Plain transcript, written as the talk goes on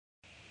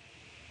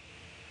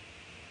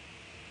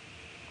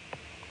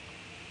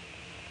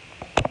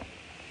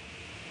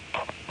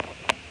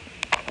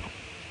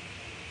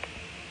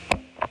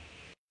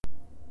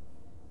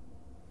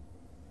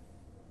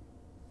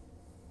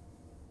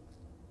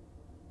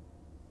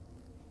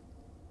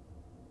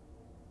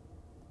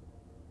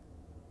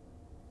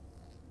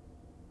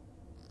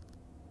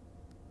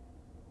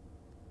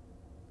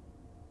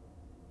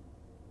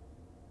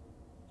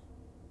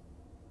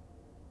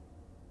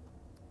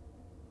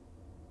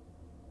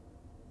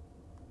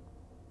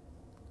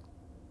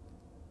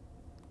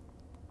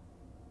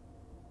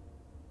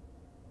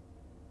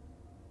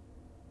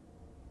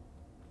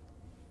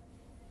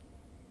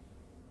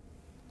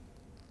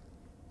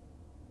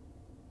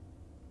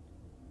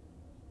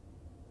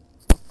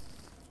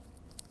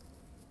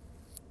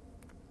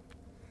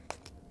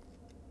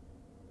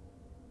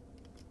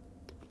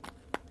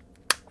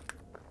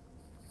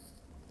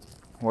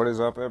What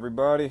is up,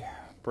 everybody?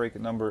 Break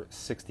number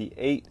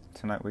 68.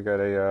 Tonight we got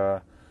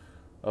a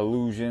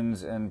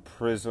Illusions and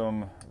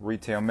Prizm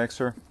retail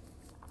mixer.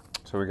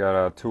 So we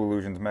got 2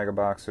 Illusions mega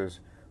boxes.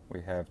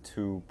 We have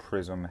 2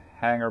 Prizm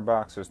hanger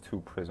boxes,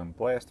 2 Prizm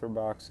blaster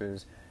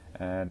boxes,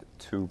 and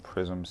 2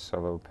 Prizm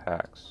cello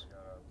packs.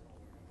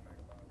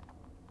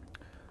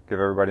 Give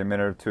everybody a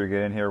minute or two to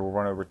get in here. We'll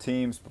run over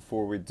teams.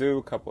 Before we do,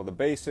 a couple of the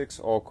basics.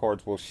 All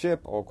cards will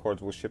ship. All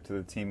cards will ship to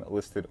the team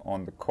listed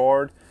on the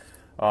card.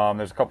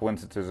 There's a couple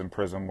instances in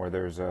Prizm where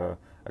there's a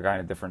guy in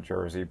a different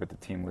jersey, but the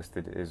team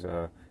listed is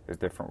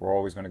different. We're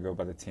always going to go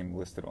by the team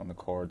listed on the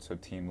card, so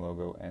team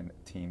logo and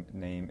team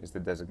name is the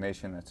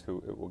designation. That's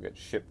who it will get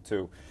shipped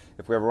to.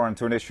 If we ever run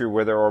into an issue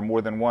where there are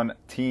more than one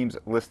teams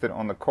listed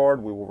on the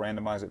card, we will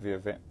randomize it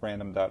via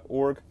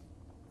random.org.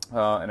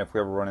 And if we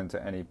ever run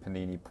into any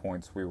Panini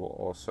points, we will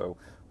also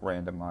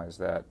randomize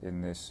that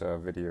in this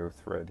video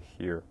thread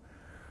here.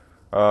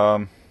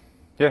 Yeah,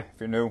 if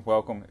you're new,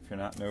 welcome. If you're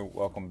not new,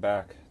 welcome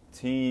back.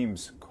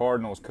 Teams: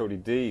 Cardinals, Cody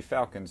D;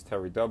 Falcons,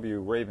 Terry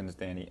W; Ravens,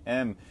 Danny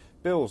M;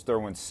 Bills,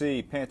 Derwin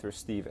C; Panthers,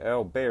 Steve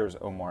L; Bears,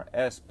 Omar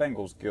S;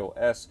 Bengals, Gil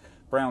S;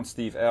 Browns,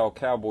 Steve L;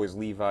 Cowboys,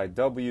 Levi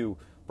W;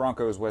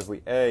 Broncos,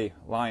 Wesley A;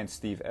 Lions,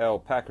 Steve L;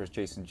 Packers,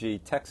 Jason G;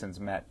 Texans,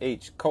 Matt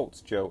H;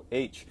 Colts, Joe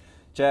H;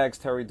 Jags,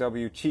 Terry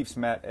W; Chiefs,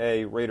 Matt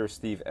A; Raiders,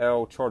 Steve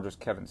L; Chargers,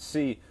 Kevin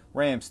C;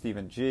 Rams,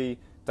 Stephen G;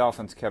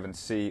 Dolphins, Kevin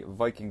C;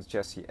 Vikings,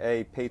 Jesse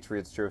A;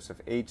 Patriots, Joseph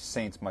H;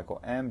 Saints,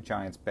 Michael M;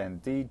 Giants, Ben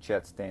D;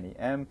 Jets, Danny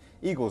M;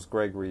 Eagles,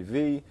 Gregory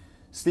V;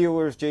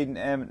 Steelers, Jaden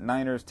M;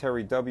 Niners,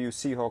 Terry W;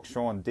 Seahawks,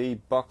 Sean D;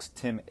 Bucks,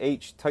 Tim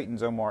H;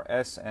 Titans, Omar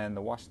S; and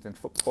the Washington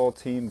football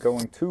team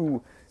going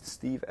to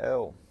Steve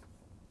L.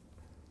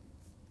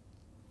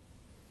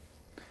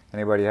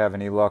 Anybody have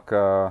any luck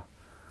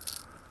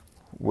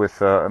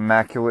with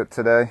Immaculate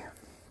today?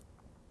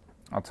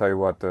 I'll tell you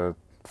what, the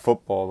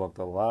football looked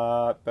a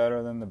lot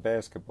better than the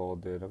basketball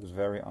did. I was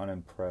very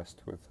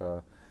unimpressed with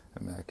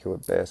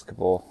Immaculate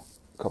basketball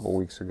a couple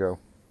weeks ago.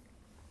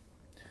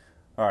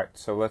 All right,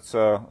 so let's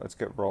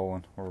get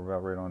rolling. We're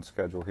about right on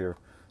schedule here.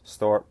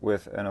 Start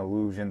with an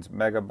Illusions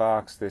mega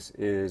box. This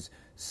is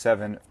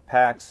 7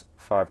 packs,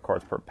 5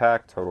 cards per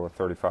pack, total of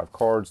 35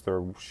 cards.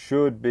 There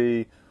should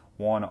be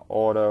 1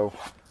 auto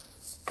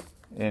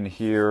in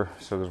here,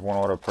 so there's 1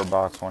 auto per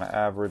box on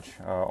average.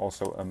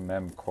 Also a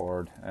mem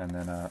card, and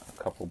then a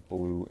couple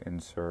blue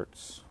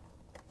inserts.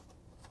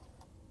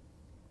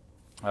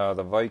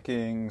 The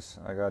Vikings,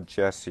 I got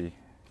Jesse.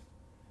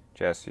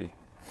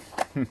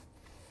 I'm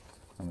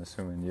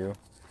assuming you.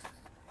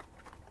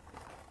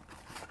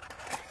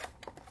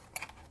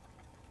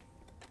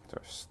 That's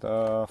our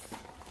stuff.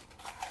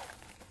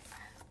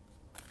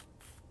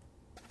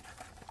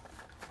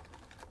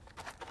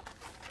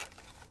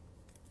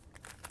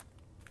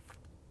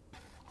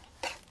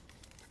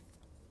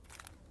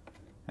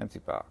 Empty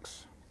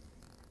box.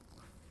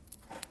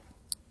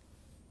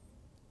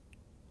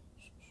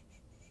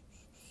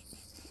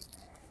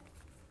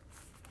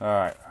 All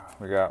right,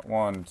 we got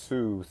 1,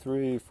 2,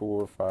 3,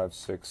 4, 5,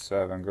 6,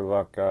 7. Good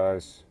luck,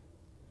 guys.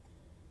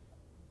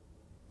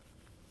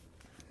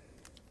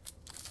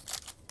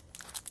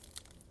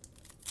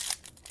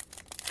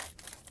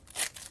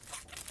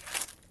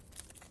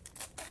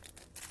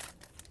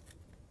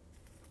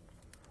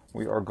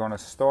 We are going to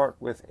start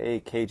with a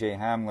KJ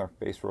Hamler,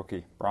 base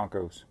rookie,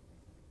 Broncos.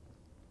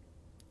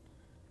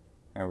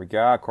 And we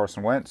got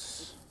Carson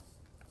Wentz,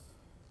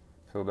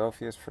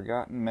 Philadelphia's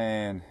forgotten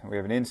man. We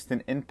have an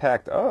instant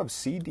impact of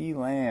CD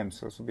Lamb,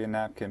 so this will be a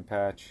napkin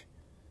patch.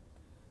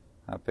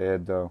 Not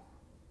bad, though.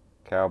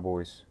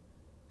 Cowboys,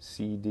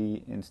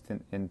 CD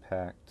instant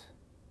impact.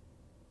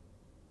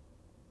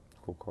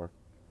 Cool card.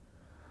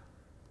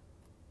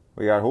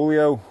 We got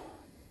Julio,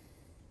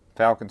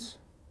 Falcons,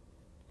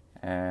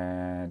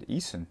 and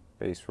Eason,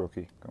 base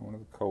rookie, going to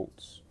the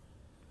Colts.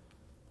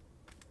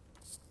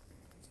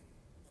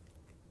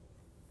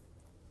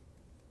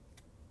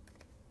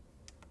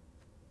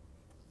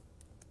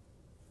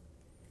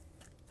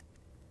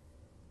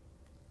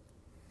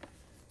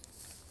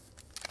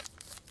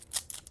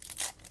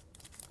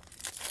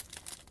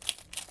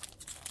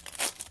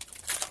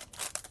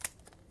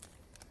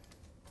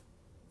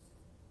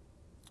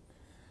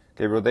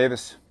 Gabriel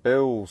Davis,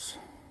 Bills.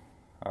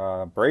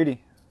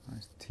 Brady,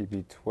 nice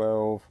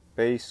TB12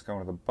 base,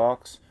 going to the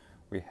Bucks.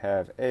 We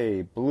have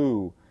a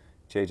blue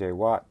J.J.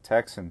 Watt,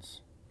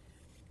 Texans.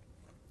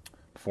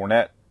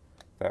 Fournette,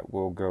 that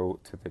will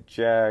go to the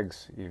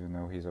Jags, even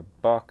though he's a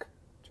Buck.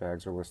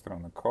 Jags are listed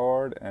on the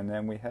card. And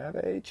then we have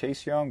a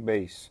Chase Young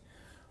base,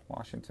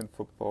 Washington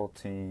football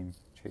team,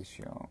 Chase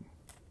Young.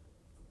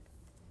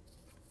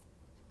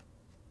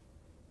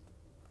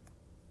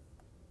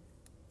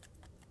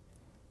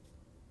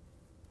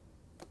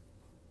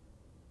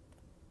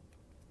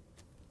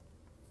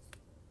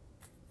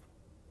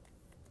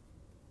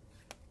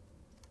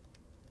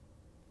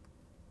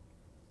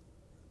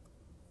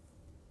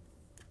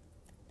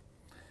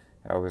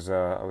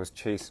 I was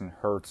chasing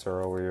Hurts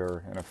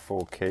earlier in a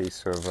full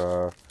case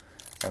of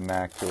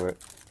Immaculate.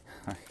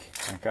 I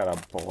got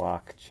a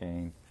block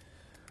chain.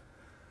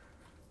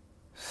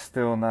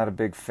 Still not a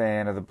big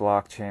fan of the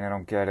blockchain. I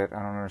don't get it. I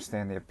don't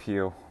understand the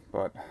appeal.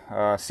 But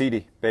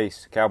CD,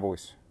 base,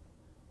 Cowboys.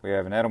 We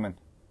have an Edelman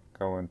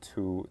going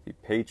to the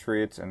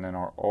Patriots. And then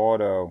our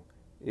auto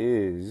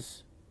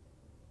is...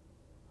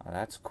 Oh,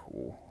 that's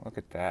cool. Look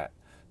at that.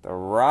 The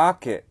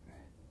Rocket.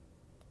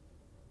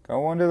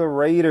 Going to the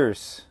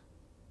Raiders.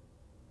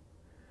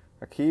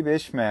 Akib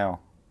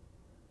Ishmael.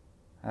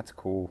 That's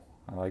cool.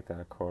 I like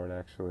that card,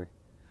 actually.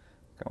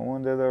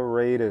 Going to the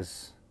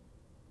Raiders.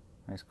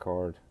 Nice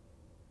card.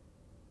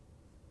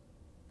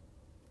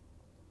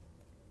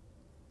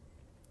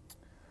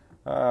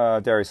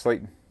 Darius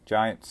Slayton,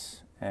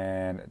 Giants,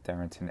 and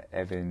Darrington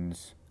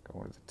Evans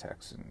going to the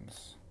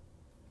Texans.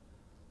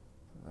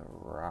 The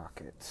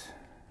Rocket.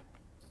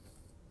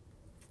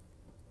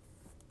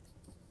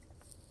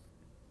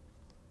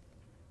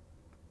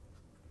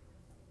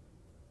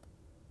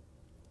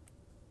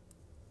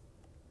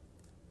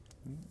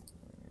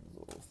 A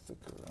little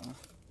thicker, huh?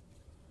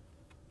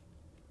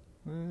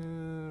 A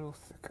little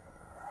thicker.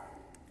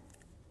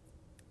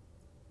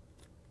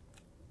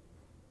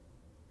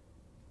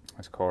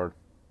 Nice card.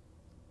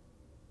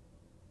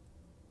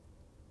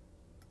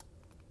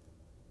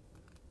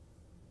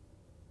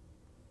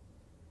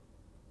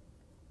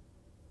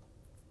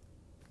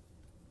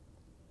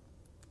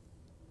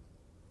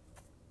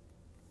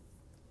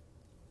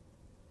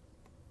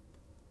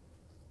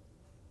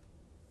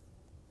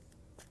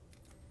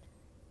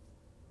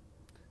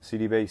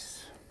 CD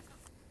base.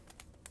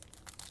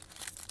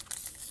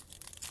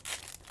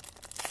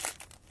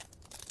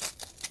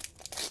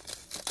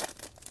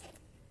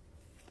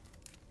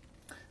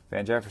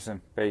 Van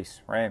Jefferson,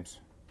 base, Rams.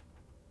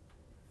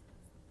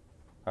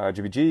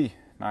 GBG,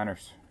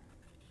 Niners.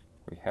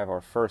 We have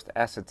our first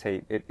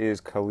acetate. It is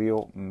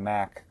Khalil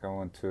Mack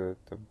going to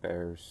the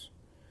Bears.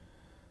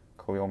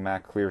 Khalil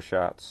Mack, clear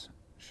shots,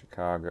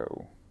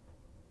 Chicago.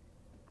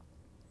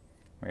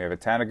 We have a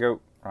Tannegoat,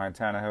 Ryan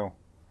Tannehill.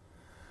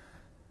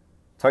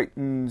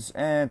 Titans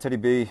and Teddy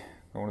B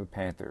going to the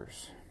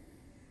Panthers.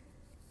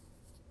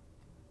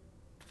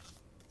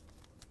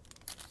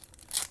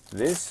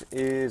 This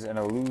is an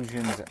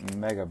Illusions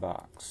Mega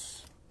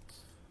Box.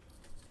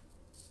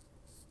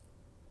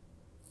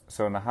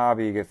 So in the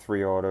hobby you get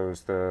 3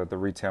 autos. The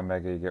retail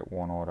Mega you get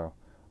 1 auto.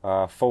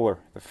 Fuller,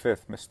 the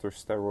 5th, Mr.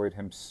 Steroid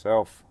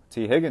himself.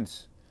 T.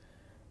 Higgins,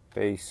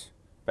 base,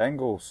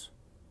 Bengals.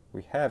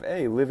 We have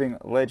a Living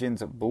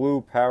Legends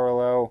blue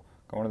parallel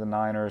going to the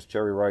Niners.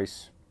 Jerry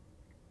Rice.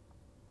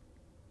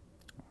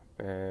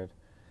 Bad.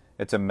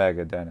 It's a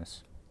Mega,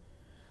 Dennis.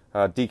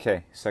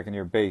 DK,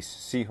 second-year base,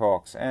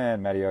 Seahawks,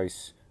 and Matty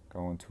Ice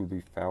going to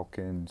the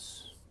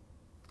Falcons.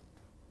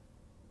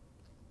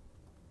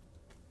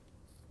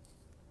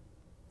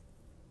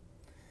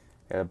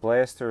 Yeah, the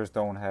Blasters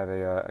don't have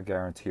a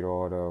guaranteed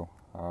auto.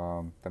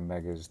 The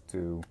Megas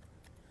do.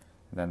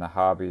 And then the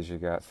hobbies, you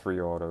got 3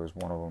 autos.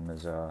 One of them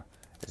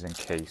is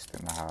encased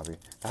in the hobby.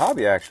 The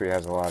hobby actually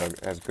has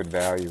good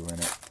value in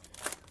it.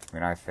 I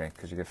mean, I think,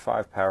 because you get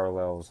 5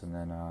 parallels and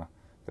then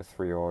the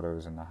 3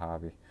 autos in the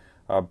hobby.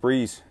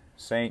 Breeze,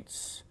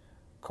 Saints,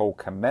 Cole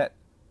Kmet,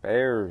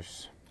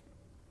 Bears.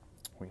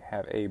 We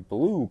have a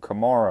blue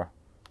Kamara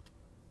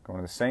going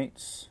to the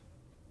Saints.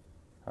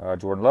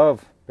 Jordan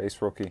Love,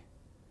 base rookie.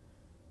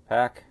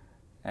 Pack,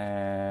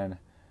 and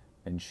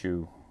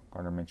Minshew,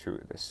 Gardner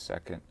Minshew, the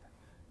 2nd,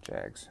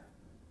 Jags.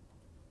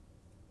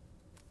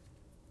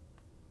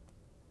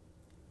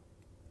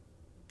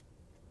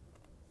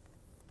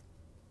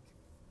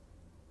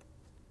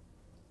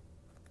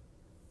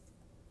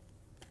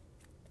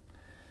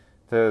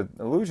 The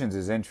Illusions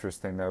is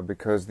interesting though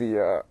because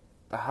the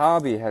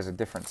hobby has a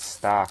different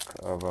stock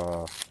of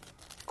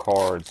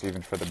cards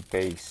even for the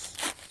base.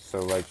 So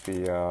like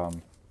the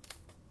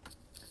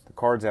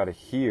cards out of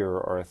here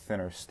are a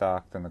thinner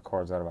stock than the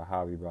cards out of a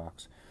hobby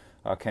box.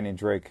 Kenny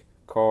Drake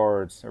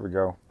cards. There we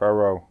go.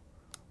 Burrow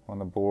on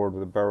the board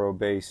with a Burrow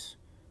base.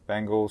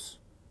 Bengals.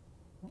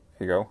 There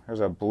you go. There's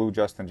a blue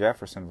Justin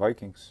Jefferson,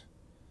 Vikings.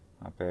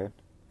 Not bad.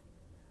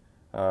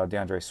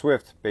 DeAndre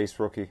Swift, base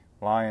rookie,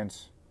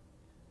 Lions.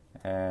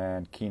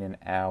 And Keenan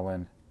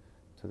Allen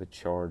to the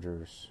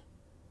Chargers.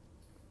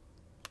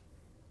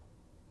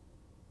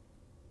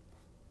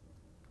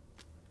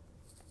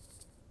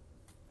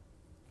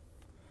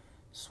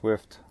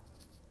 Swift.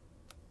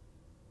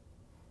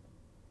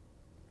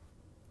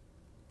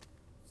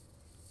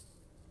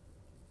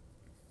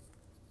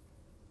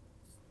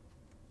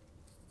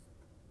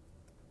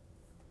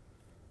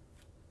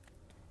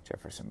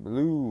 Jefferson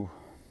blue.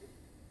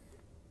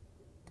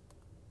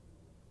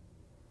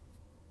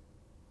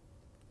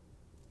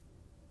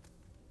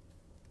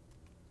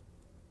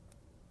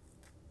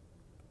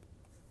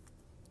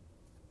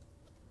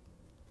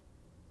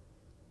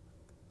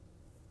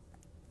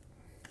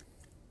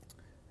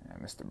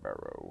 Mr.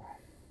 Burrow.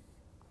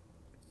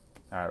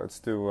 Alright, let's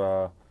do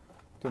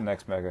the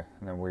next Mega,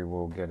 and then we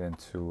will get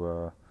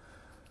into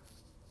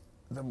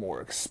the more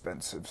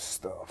expensive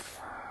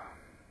stuff.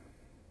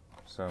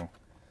 So,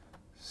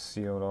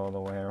 sealed all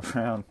the way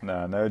around.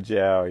 No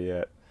Jow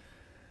yet.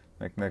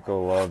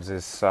 McNichol loves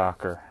his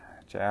soccer.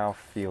 Jow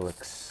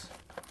Felix.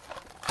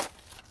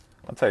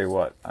 I'll tell you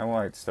what, I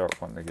might start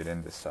wanting to get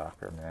into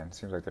soccer, man. It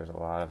seems like there's a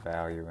lot of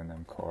value in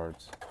them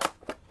cards.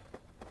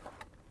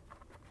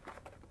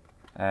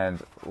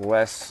 And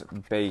less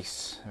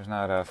base. There's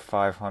not a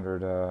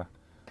 500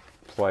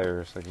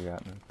 players like you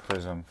got in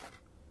Prizm.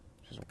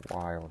 Which is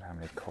wild how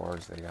many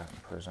cards they got in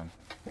Prizm.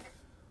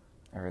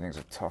 Everything's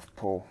a tough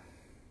pull.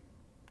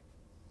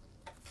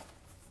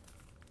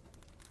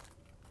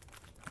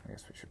 I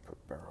guess we should put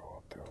Barrow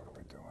up there. What are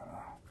we doing?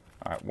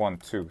 Alright, 1,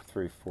 2,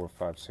 3, 4,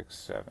 5, 6,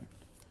 7.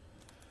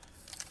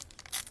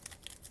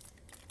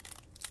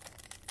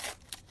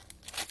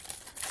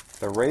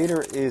 The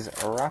Raider is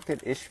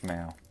Rocket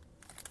Ishmael.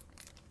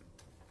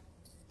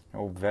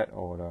 Old vet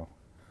auto. One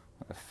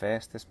of the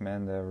fastest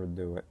men to ever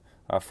do it.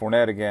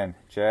 Fournette again.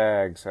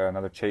 Jags.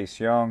 Another Chase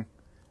Young.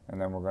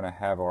 And then we're going to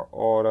have our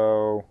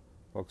auto.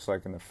 Looks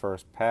like in the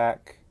first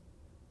pack.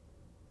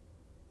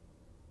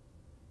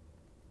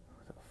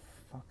 Who the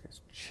fuck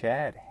is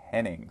Chad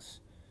Hennings?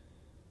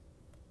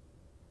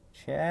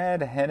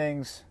 Chad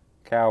Hennings,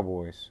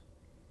 Cowboys.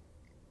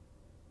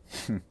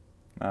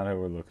 Not who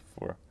we're looking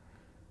for.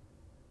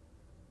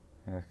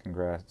 Yeah,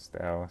 congrats,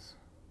 Dallas.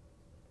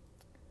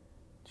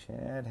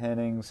 Chad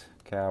Hennings,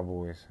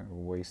 Cowboys. A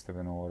waste of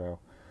an auto.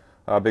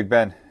 Big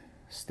Ben,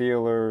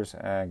 Steelers,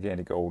 and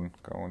Gandy Golden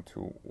going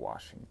to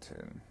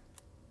Washington.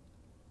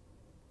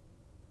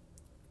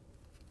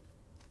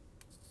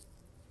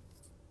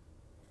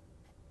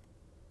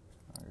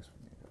 I guess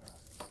we need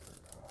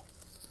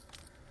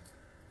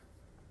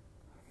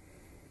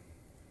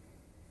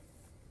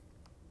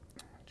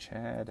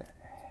Chad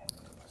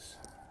Hennings.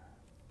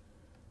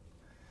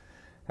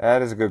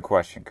 That is a good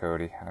question,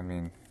 Cody. I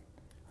mean,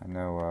 I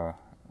know,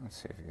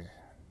 let's see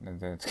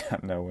if it's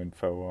got no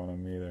info on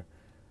him either.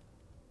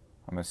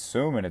 I'm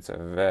assuming it's a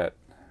vet.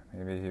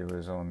 Maybe he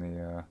was on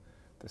the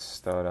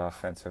stud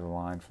offensive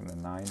line from the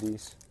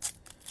 90s.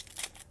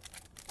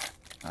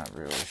 Not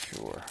really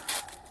sure.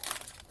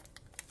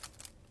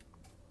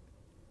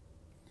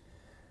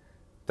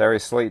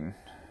 Darius Slayton,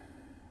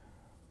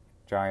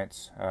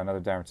 Giants. Another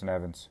Darrington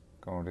Evans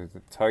going to the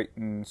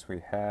Titans.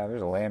 We have,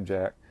 there's a Lamb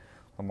Jack.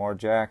 Lamar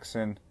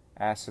Jackson,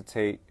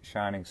 Acetate,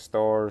 Shining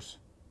Stars,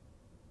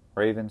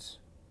 Ravens.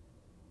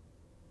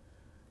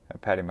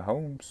 Patty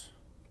Mahomes.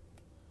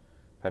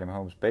 Patty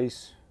Mahomes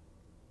base,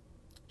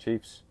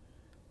 Chiefs,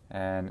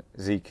 and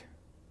Zeke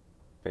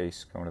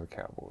base going to the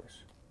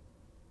Cowboys.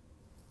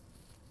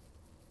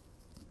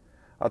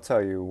 I'll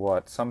tell you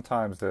what,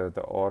 sometimes the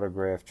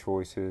autograph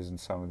choices and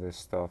some of this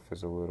stuff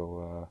is a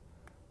little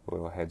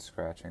head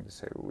scratching to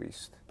say the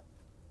least.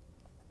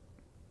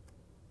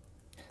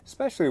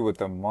 Especially with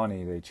the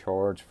money they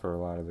charge for a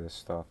lot of this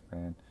stuff,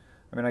 man.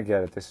 I mean, I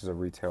get it. This is a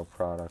retail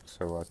product,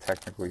 so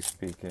technically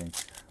speaking,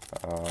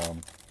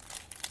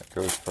 it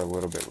goes for a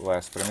little bit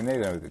less. But, I mean, they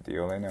know the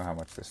deal. They know how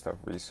much this stuff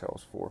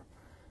resells for.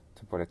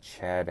 To put a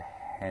Chad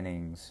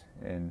Hennings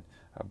in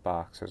a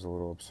box is a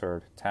little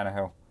absurd.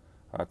 Tannehill,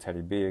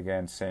 Teddy B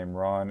again, same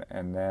run.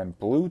 And then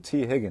Blue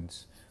T.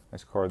 Higgins.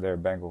 Nice card there,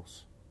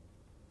 Bengals.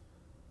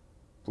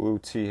 Blue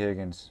T.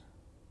 Higgins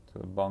to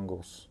the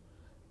Bungles.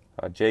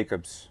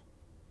 Jacobs,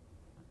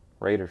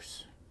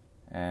 Raiders.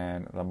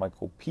 And the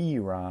Michael P.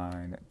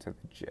 Ryan to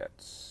the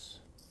Jets.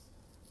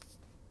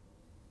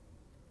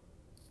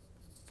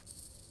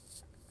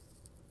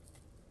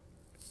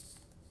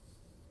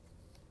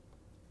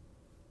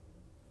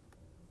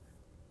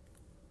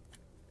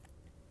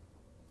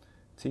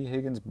 T.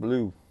 Higgins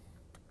blue.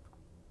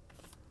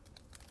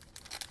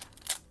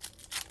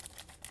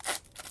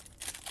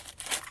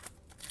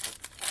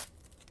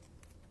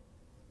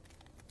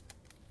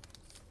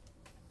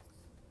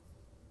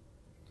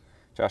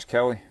 Josh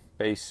Kelly,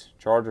 base,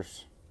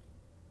 Chargers.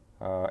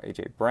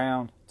 A.J.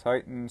 Brown,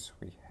 Titans.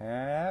 We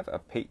have a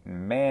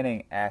Peyton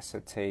Manning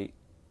acetate.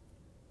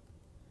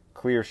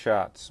 Clear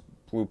shots,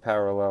 blue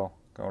parallel,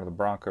 going to the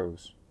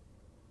Broncos.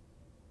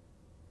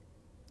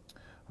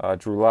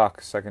 Drew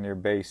Lock, second-year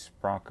base,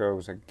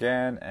 Broncos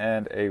again,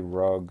 and a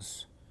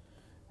Ruggs,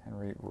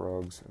 Henry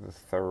Ruggs the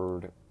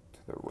third to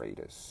the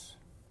Raiders.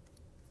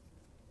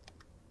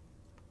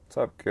 What's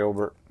up,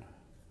 Gilbert?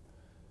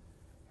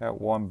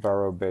 Got one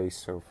Burrow base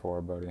so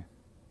far, buddy.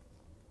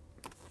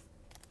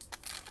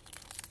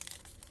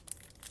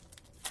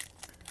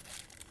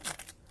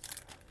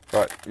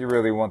 But you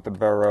really want the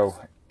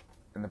Burrow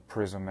in the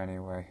Prizm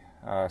anyway.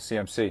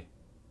 CMC,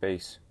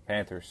 base,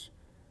 Panthers.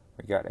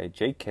 We got a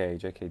J.K.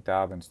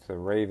 Dobbins to the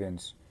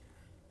Ravens.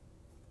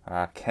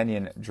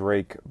 Kenyon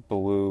Drake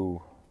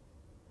blue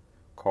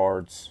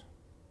cards.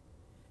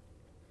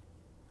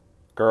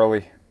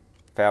 Gurley,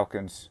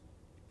 Falcons.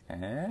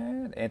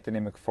 And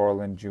Anthony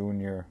McFarland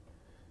Jr.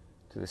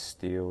 to the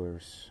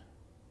Steelers.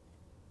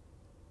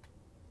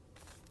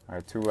 All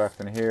right, 2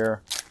 left in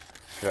here.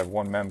 Should have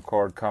 1 mem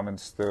card coming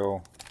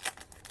still.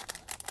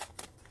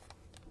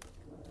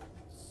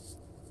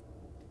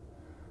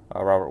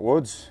 Robert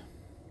Woods.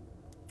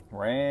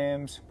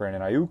 Rams,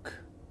 Brandon Ayuk,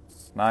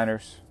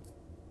 Niners.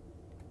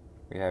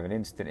 We have an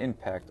instant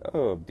impact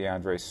of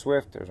DeAndre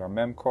Swift. There's our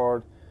mem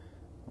card.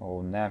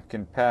 Old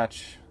napkin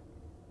patch.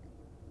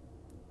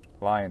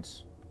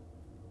 Lions.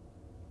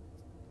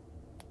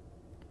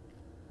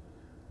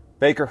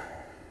 Baker,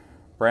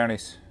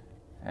 Brownies,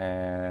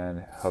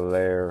 and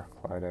Hilaire,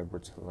 Clyde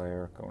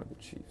Edwards-Hilaire going to the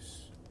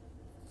Chiefs.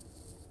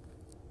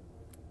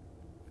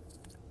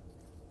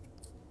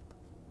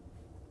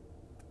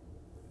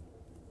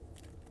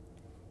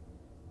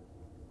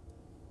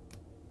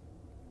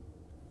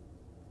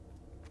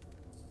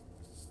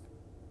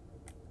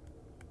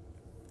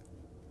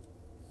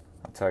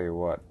 I'll tell you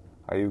what,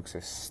 Ayuk's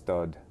a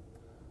stud.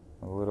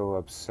 A little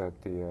upset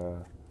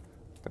the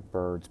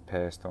Birds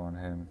passed on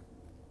him.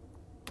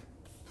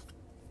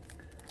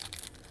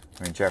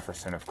 I mean,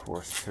 Jefferson, of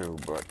course, too,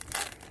 but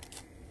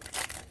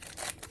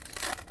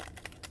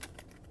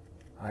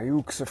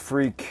Ayuk's a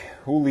freak.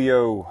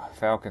 Julio,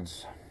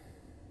 Falcons.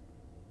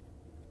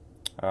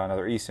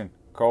 Another Eason,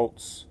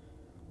 Colts.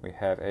 We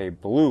have a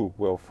blue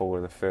Will Fuller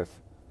the 5th.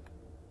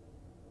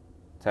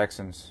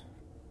 Texans,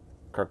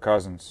 Kirk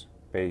Cousins,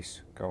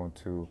 base, going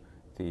to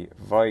the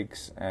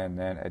Vikes, and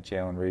then a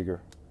Jalen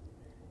Reagor,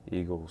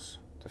 Eagles,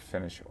 to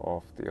finish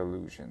off the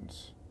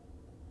illusions.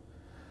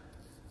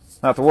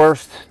 Not the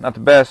worst, not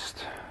the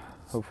best.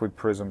 Hopefully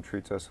Prizm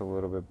treats us a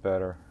little bit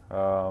better.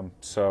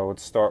 So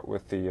let's start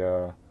with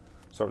the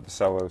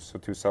cellos. So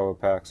 2 cello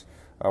packs.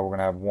 We're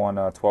gonna have one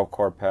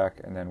 12-card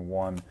pack and then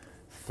one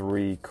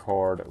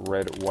 3-card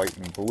red, white,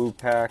 and blue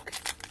pack.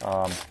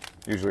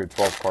 Usually a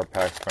 12-card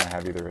pack is gonna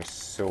have either a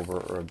silver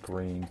or a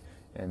green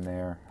in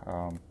there,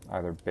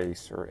 either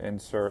base or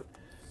insert.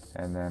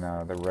 And then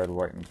the red,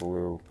 white, and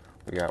blue,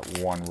 we got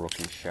one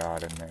rookie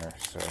shot in there.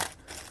 So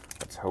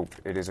let's hope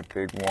it is a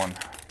big one.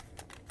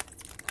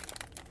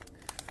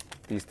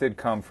 These did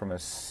come from a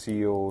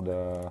sealed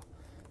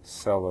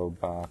cello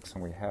box,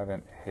 and we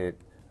haven't hit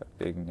a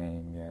big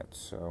name yet.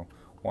 So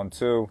 1,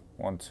 2,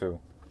 1, 2.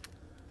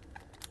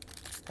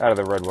 Out of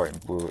the red, white, and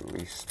blue at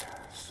least.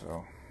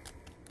 So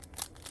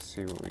let's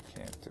see what we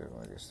can't do.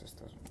 I guess this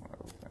doesn't want to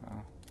open,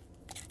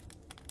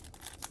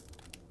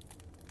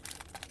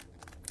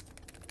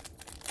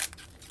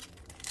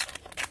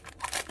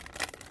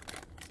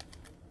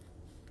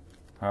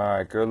 huh?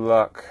 Alright, good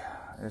luck.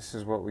 This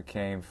is what we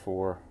came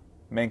for.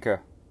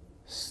 Minka,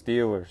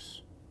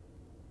 Steelers.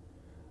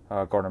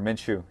 Gardner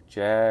Minshew,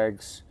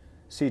 Jags.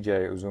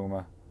 CJ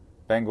Uzuma,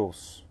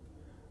 Bengals.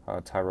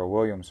 Tyrell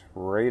Williams,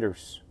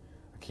 Raiders.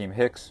 Akeem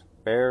Hicks,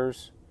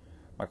 Bears.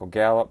 Michael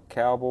Gallup,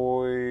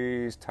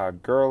 Cowboys.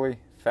 Todd Gurley,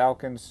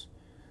 Falcons.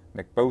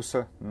 Nick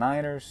Bosa,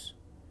 Niners.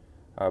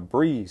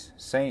 Breeze,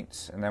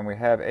 Saints. And then we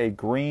have a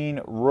green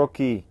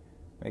rookie.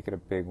 Make it a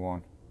big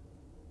one.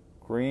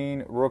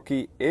 Green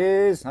rookie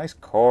is, nice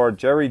card,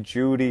 Jerry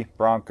Jeudy,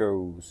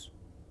 Broncos.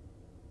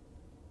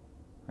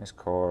 Nice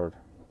card,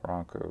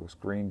 Broncos,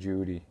 green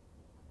Jeudy.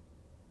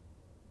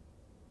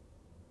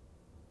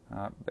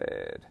 Not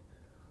bad.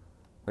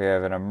 We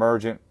have an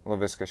emergent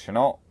Laviska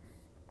Shenault,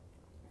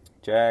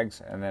 Jags,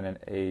 and then an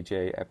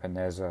AJ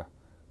Epineza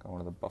going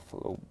to the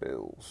Buffalo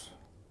Bills.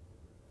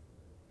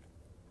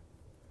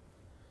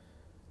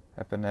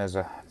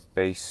 Epineza,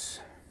 base.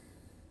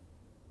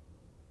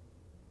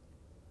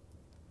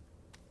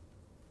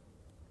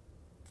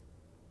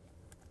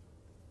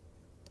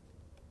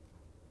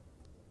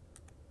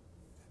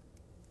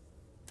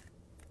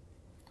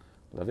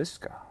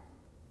 Laviska.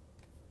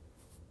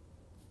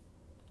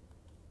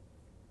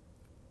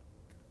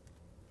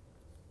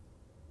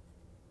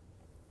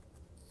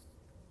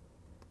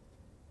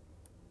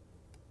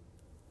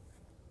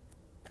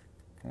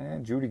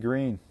 And Judy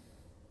Green.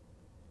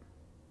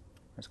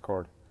 Nice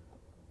card.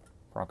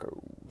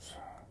 Broncos.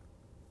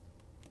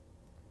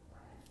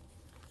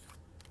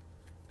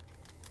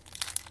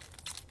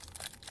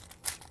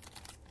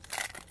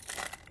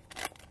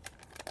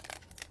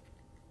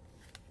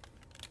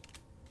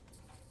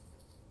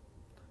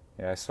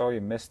 Yeah, I saw you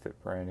missed it,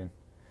 Brandon.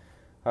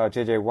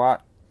 J.J.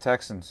 Watt,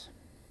 Texans.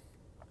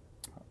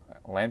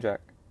 Lambjack,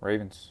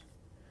 Ravens.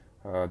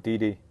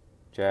 D.D.,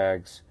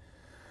 Jags.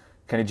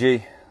 Kenny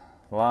G,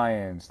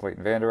 Lions.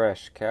 Leighton Vander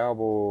Esch,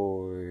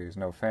 Cowboys.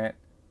 No Fant,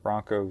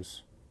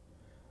 Broncos.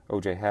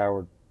 O.J.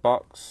 Howard,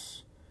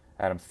 Bucks.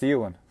 Adam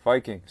Thielen,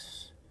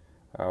 Vikings.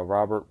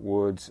 Robert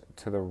Woods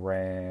to the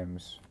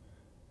Rams.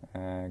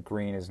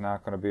 Green is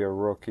not going to be a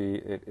rookie.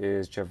 It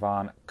is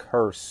Javon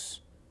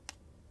Curse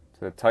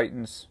to the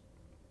Titans.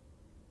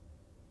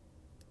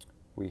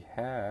 We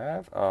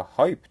have a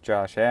hype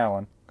Josh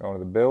Allen going to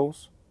the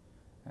Bills.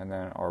 And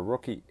then our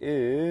rookie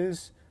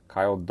is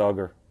Kyle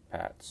Duggar,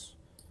 Pats.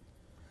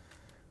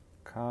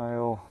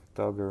 Kyle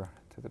Duggar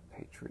to the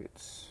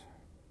Patriots.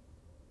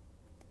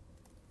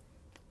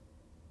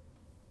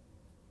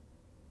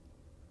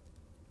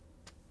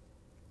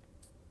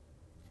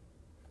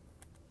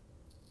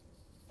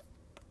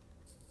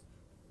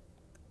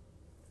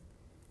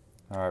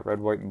 All right, red,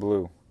 white, and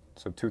blue.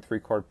 So 2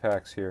 3-card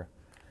packs here.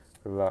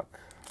 Good luck.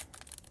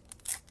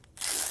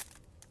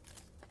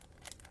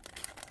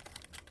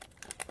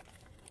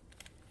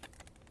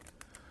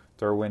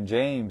 Derwin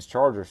James,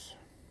 Chargers.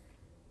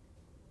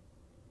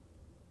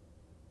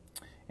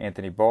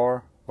 Anthony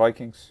Barr,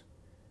 Vikings.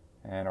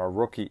 And our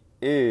rookie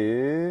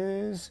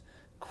is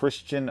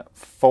Christian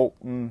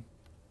Fulton,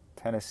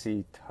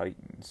 Tennessee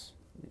Titans.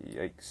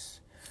 Yikes.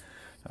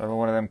 Another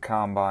one of them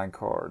combine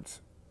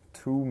cards.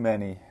 Too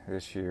many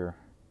this year.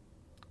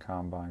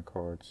 Combine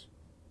cards.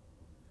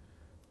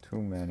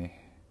 Too many.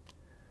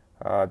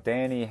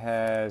 Danny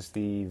has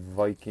the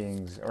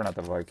Vikings, or not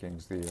the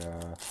Vikings,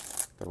 the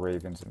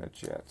Ravens and the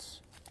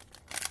Jets.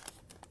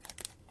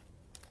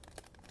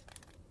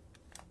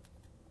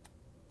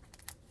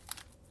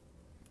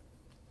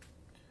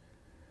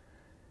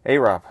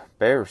 A-Rob,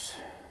 Bears.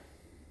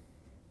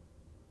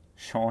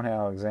 Sean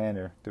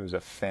Alexander, dude's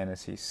a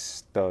fantasy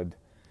stud.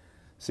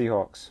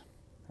 Seahawks.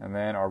 And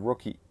then our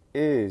rookie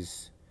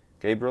is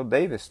Gabriel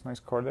Davis.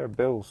 Nice card there,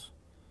 Bills.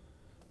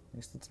 At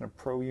least it's in a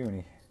pro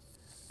uni.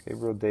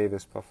 Gabriel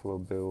Davis, Buffalo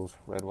Bills,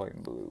 red, white,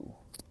 and blue.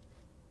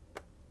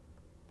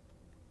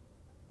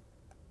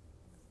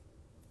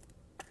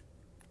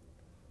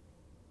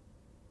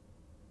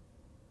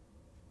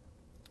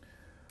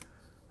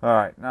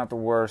 Alright, not the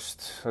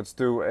worst. Let's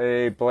do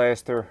a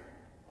blaster.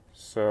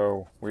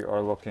 So we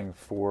are looking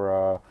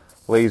for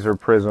laser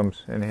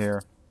prisms in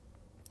here.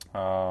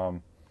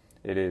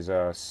 It is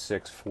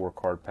 6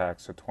 4-card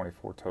packs, so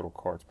 24 total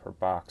cards per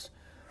box.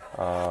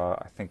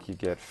 I think you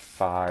get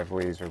 5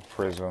 laser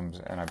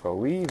prisms, and I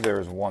believe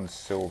there's 1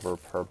 silver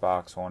per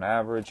box on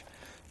average.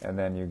 And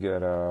then you get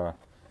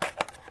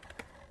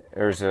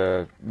there's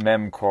a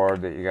mem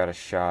card that you got a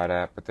shot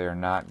at, but they're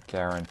not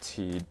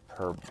guaranteed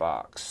per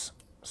box.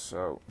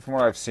 So from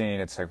what I've seen,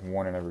 it's like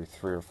 1 in every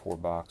 3 or 4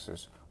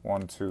 boxes.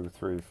 1, 2,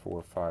 3,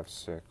 4, 5,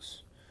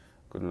 6.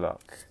 Good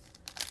luck.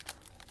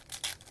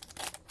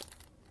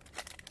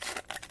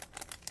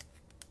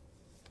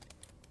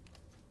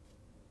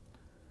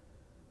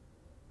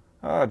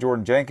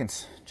 Jordan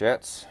Jenkins,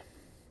 Jets.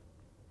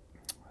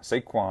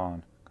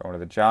 Saquon going to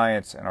the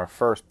Giants, and our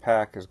first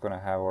pack is going to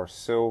have our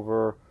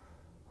silver.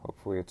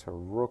 Hopefully it's a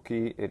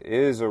rookie. It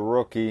is a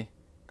rookie.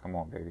 Come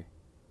on, baby.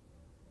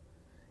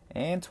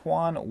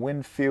 Antoine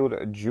Winfield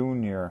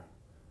Jr.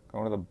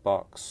 going to the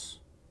Bucks.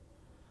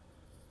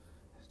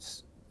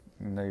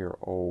 I know you're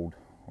old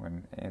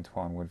when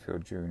Antoine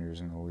Winfield Jr. is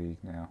in the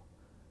league now.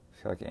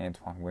 I feel like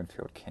Antoine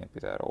Winfield can't be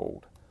that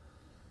old.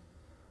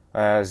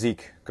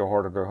 Zeke, go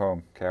hard or go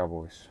home,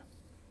 Cowboys.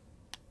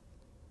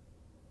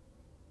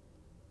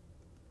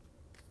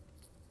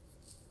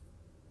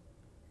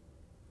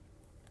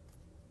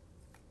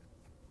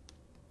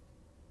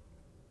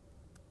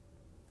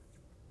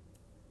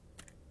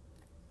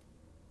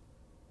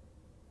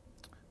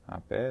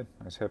 Not bad.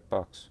 Nice hit,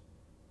 Bucks.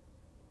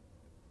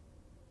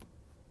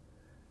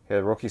 Yeah,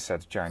 the rookie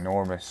set's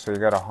ginormous. So you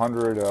got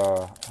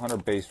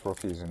 100 base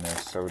rookies in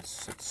this, so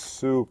it's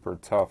super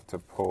tough to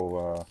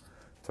pull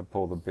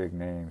the big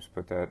names.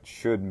 But that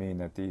should mean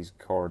that these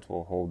cards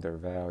will hold their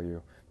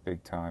value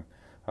big time.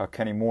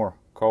 Kenny Moore,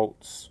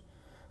 Colts.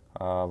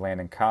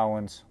 Landon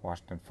Collins,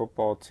 Washington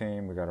Football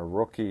Team. We got a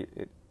rookie.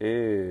 It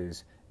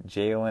is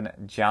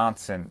Jalen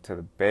Johnson to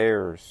the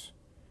Bears.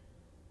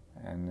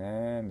 And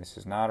then this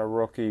is not a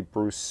rookie.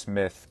 Bruce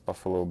Smith,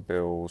 Buffalo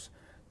Bills.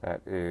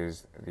 That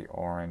is the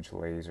orange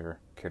laser.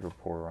 Kid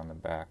Reporter on the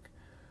back.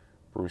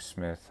 Bruce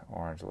Smith,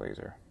 orange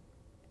laser.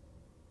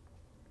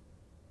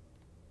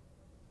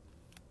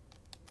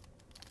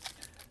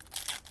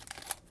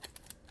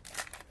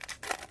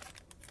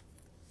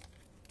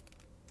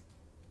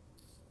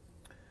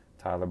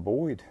 Tyler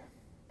Boyd,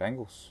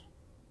 Bengals.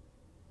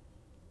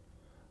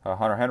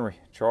 Hunter Henry,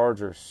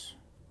 Chargers.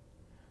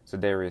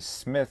 Zadarius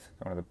Smith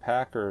going to the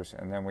Packers.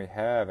 And then we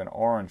have an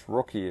orange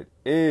rookie. It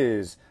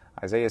is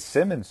Isaiah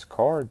Simmons,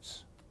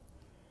 Cards.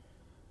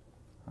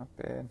 Not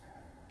bad.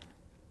 I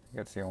think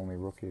that's the only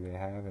rookie they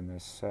have in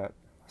this set.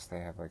 Unless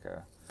they have like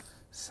a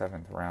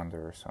 7th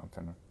rounder or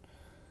something.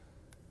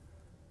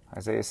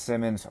 Isaiah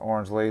Simmons,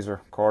 orange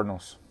laser,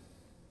 Cardinals.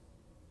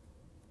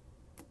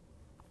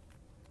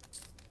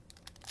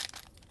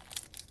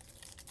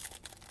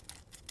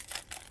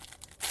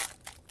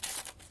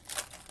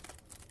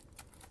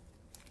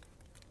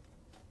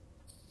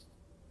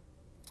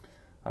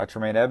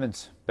 Tremaine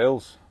Evans,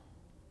 Bills.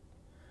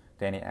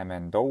 Danny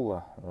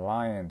Amendola,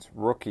 Lions.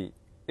 Rookie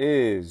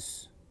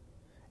is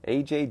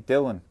A.J.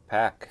 Dillon,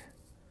 Pack.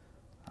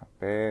 Not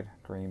bad.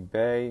 Green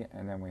Bay.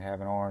 And then we have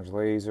an orange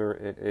laser.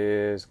 It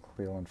is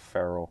Cleveland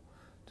Ferrell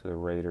to the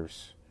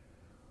Raiders.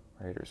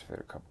 Raiders fit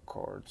a couple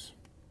cards.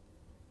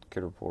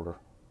 Kid Reporter.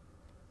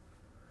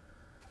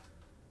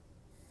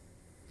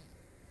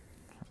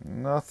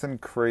 Nothing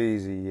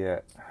crazy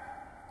yet.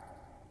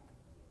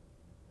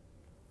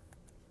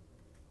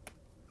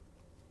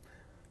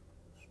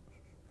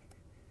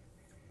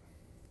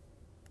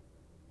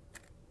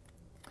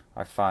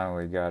 I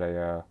finally got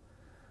a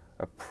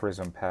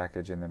Prizm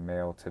package in the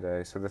mail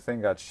today. So the thing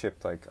got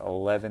shipped like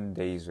 11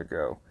 days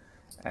ago,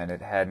 and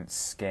it hadn't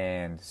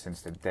scanned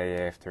since the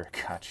day after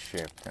it got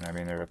shipped. And I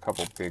mean, there are a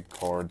couple big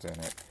cards in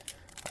it,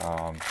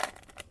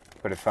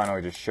 but it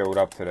finally just showed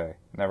up today.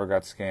 Never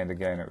got scanned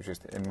again. It was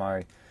just in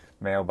my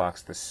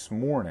mailbox this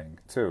morning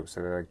too.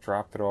 So they like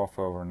dropped it off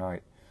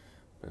overnight.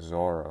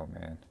 Bizarro,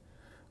 man.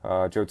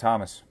 Joe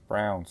Thomas,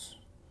 Browns.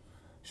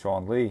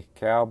 Sean Lee,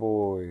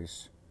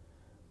 Cowboys.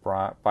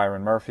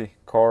 Byron Murphy,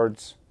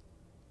 Cards.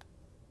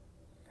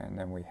 And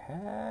then we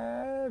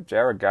have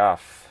Jared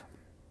Goff.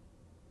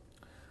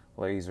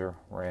 Laser,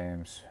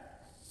 Rams.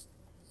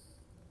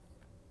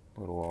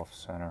 Little off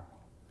center.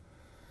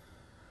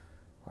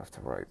 Left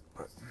to right,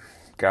 but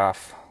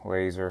Goff,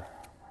 laser.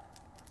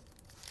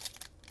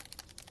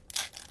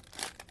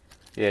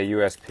 Yeah,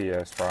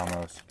 USPS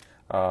Ramos.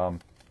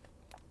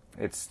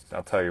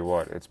 I'll tell you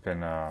what, it's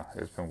been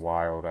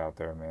wild out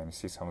there, man. You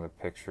see some of the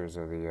pictures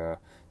of the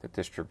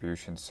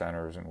distribution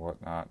centers and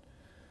whatnot.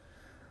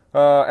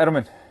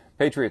 Edelman,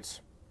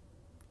 Patriots.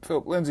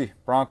 Philip Lindsay,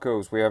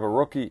 Broncos. We have a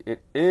rookie.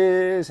 It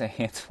is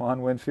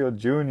Antoine Winfield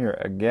Jr.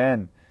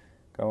 again,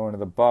 going to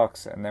the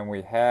Bucks, and then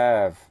we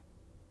have.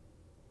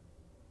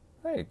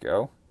 There you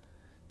go,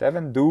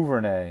 Devin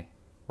Duvernay,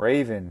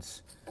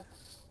 Ravens.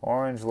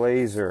 Orange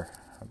laser.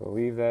 I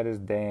believe that is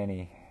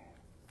Danny.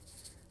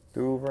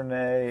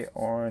 Duvernay,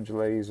 orange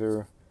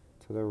laser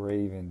to the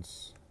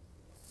Ravens.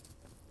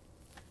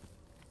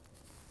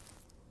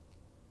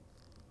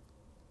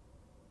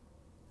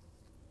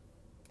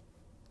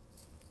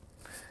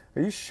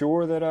 Are you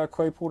sure that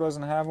Claypool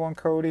doesn't have one,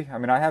 Cody? I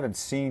mean, I haven't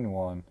seen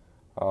one,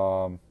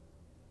 but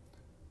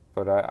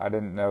I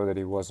didn't know that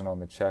he wasn't on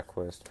the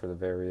checklist for the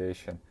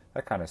variation.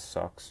 That kind of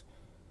sucks.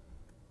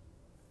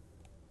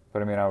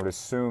 But I mean, I would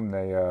assume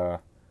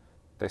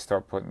they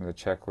start putting the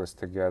checklist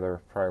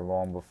together probably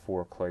long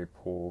before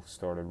Claypool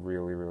started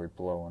really, really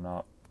blowing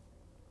up.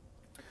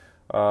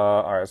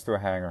 All right, let's do a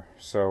hanger.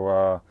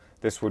 So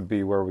this would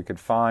be where we could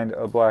find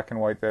a black and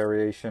white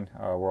variation.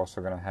 We're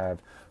also going to have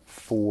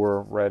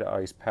 4 red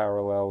ice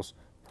parallels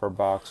per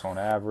box on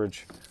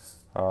average.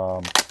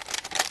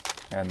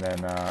 And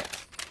then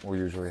we'll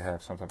usually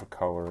have some type of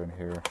color in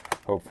here.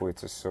 Hopefully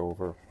it's a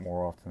silver.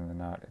 More often than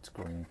not, it's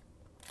green.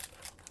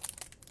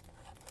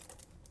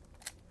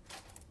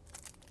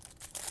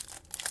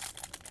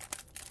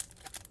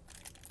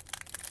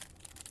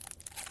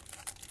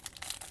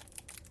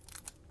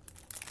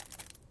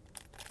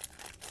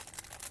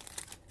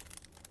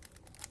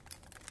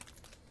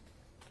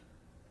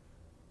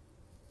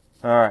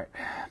 All right,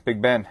 Big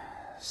Ben,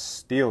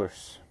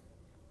 Steelers,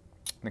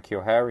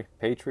 N'Keal Harry,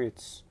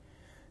 Patriots,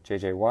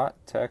 J.J. Watt,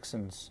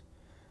 Texans,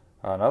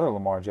 another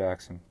Lamar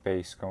Jackson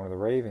base going to the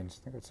Ravens.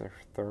 I think it's their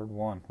 3rd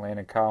one.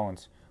 Landon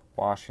Collins,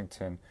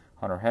 Washington,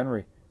 Hunter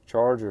Henry,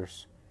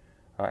 Chargers,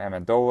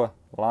 Amendola,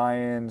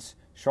 Lions,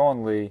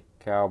 Sean Lee,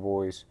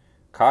 Cowboys,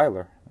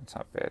 Kyler, that's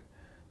not bad.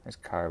 Nice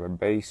Kyler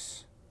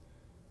base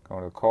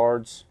going to the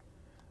Cards,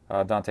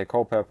 Dante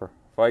Culpepper,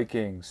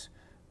 Vikings,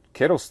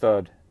 Kittle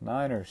stud,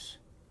 Niners.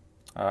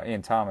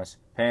 Ian Thomas,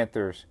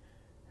 Panthers,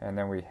 and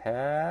then we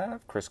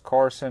have Chris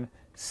Carson,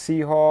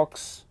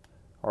 Seahawks.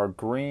 Our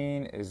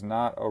green is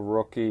not a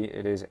rookie,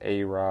 it is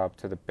A-Rob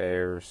to the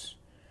Bears.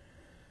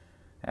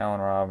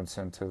 Allen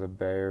Robinson to the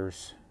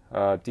Bears.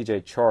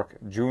 DJ Chark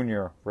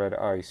Jr., red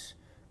ice,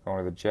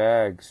 going to the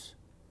Jags.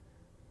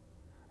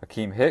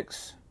 Akeem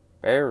Hicks,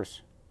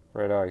 Bears,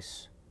 red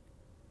ice.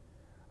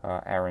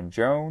 Aaron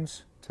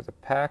Jones to the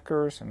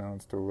Packers, and now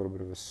let's do a little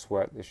bit of a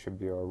sweat. This should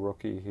be our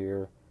rookie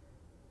here.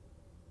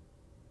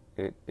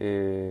 It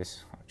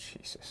is, oh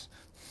Jesus,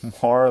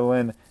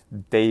 Marlon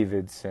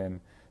Davidson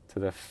to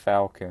the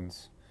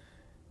Falcons.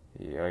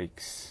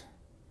 Yikes.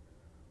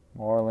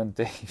 Marlon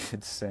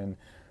Davidson,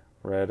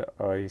 red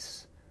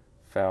ice,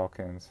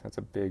 Falcons. That's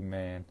a big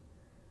man.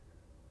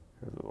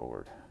 Good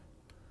Lord.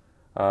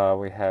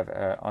 We have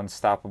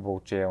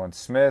unstoppable Jalen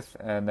Smith,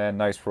 and then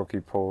nice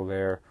rookie pull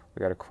there. We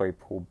got a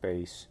Claypool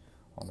base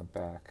on the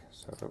back,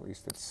 so at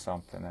least it's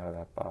something out of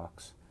that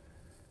box.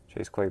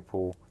 Chase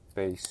Claypool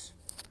base.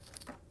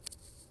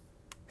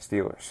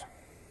 Steelers.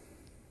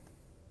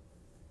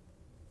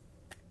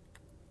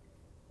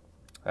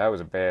 That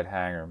was a bad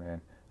hanger,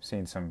 man. I've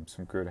seen some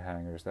good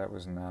hangers. That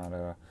was not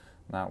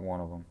one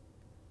of them.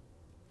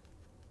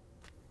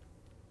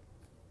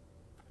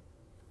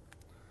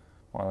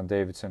 Marlon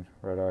Davidson,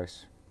 red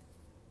ice.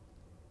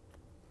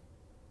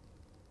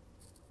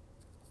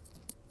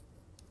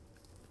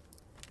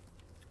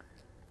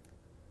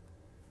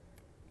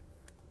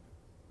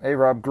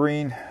 A-Rob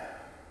Green.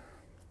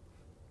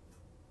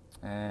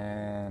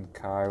 And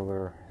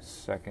Kyler,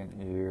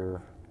 2nd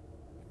year,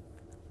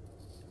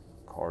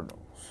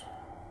 Cardinals.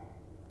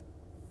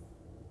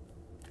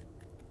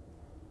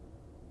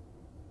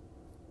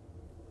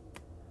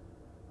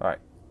 All right,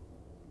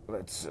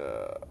 let's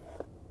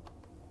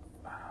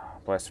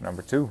blaster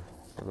number 2.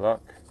 Good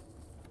luck.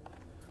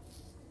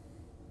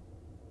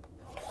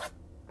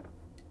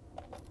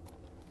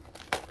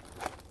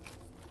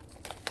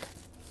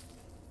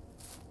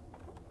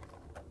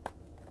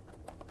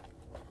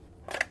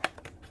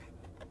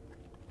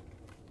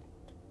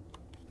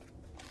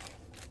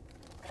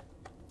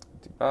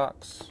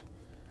 Box.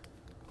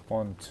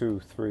 1,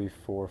 2, 3,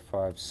 4,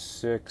 5,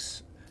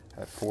 6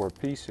 at 4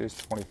 pieces.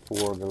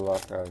 24. Good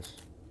luck, guys.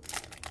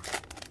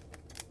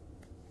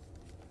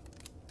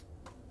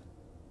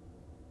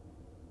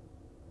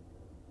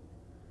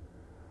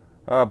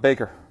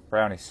 Baker,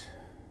 Brownies.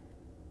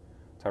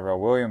 Tyrell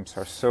Williams.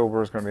 Our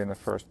silver is going to be in the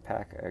first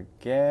pack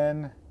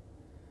again.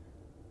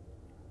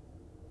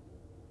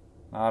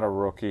 Not a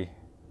rookie.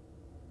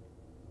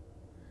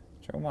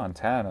 Joe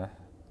Montana.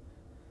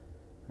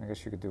 I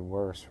guess you could do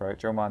worse, right?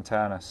 Joe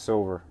Montana,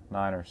 silver,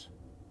 Niners.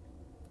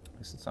 At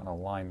least it's on a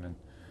lineman.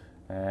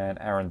 And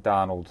Aaron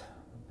Donald,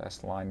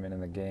 best lineman in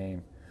the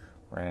game,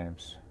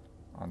 Rams,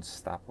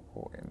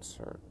 unstoppable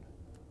insert.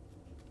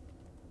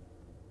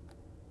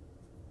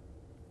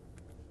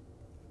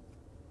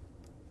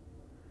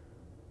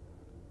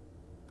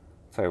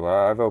 Tell you what,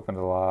 I've opened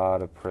a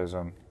lot of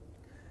Prizm.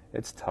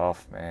 It's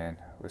tough, man.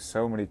 With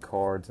so many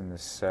cards in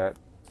this set.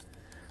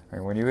 I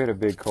mean, when you hit a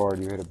big card,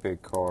 you hit a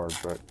big card,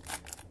 but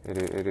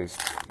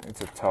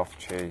it's a tough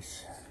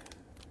chase.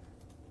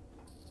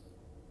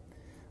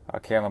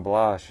 Kalen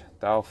Ballage,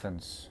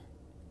 Dolphins.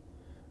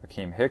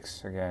 Akeem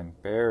Hicks again,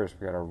 Bears.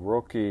 We got a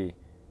rookie.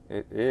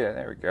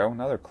 There we go.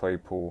 Another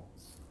Claypool.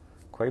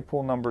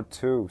 Claypool number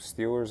 2,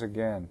 Steelers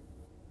again.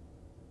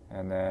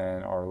 And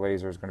then our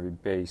laser is going to be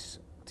base,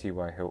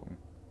 T.Y. Hilton.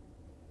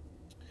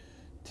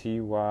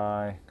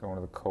 T.Y. going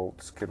to the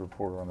Colts. Kid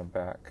Reporter on the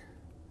back.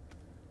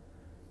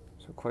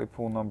 So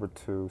Claypool number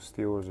 2.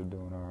 Steelers are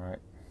doing all right.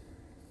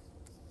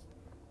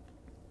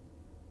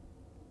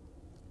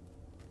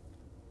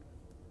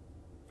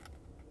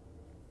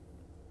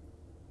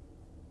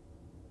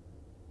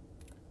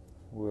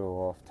 A little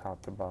off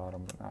top to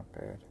bottom, but not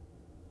bad.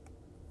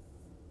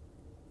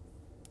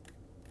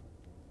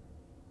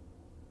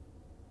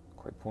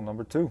 Claypool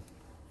number 2.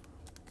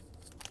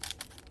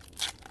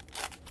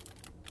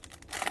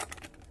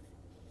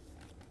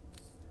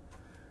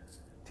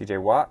 TJ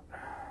Watt,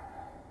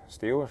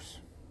 Steelers.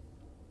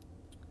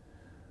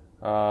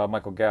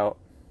 Michael Gallup,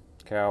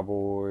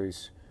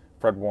 Cowboys.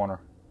 Fred Warner,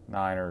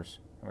 Niners.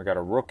 And we got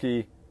a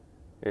rookie.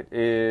 It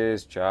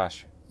is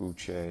Josh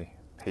Uche,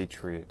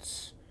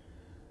 Patriots.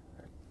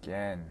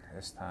 Again,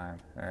 this time.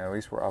 At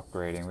least we're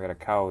upgrading. We got a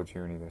college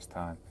uni this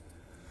time.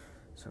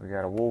 So we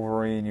got a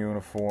Wolverine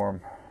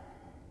uniform.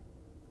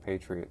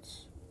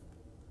 Patriots.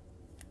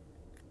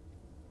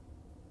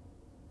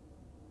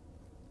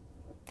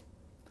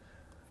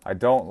 I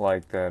don't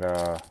like that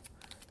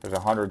there's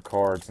 100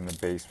 cards in the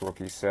base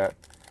rookie set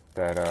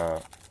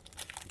that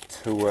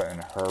Tua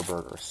and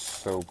Herbert are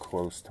so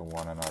close to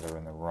one another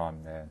in the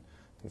run, man.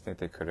 Do you think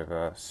they could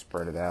have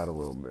spread it out a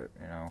little bit,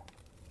 you know?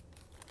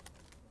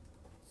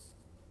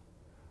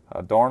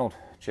 Darnold,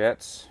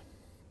 Jets.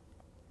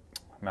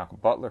 Malcolm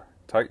Butler,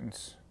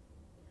 Titans.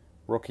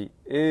 Rookie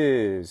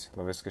is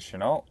Laviska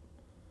Shenault,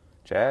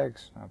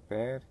 Jags, not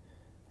bad.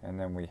 And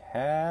then we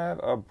have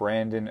a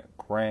Brandon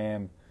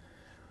Graham,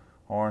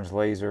 orange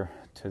laser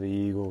to the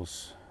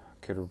Eagles.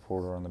 Kid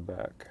Reporter on the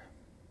back.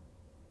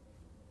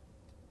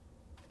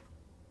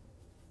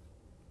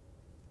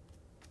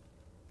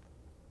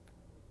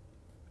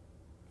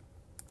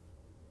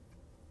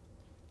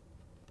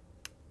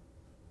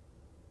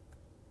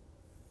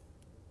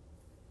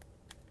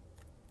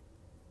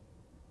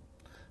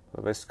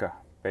 Laviska,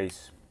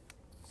 base.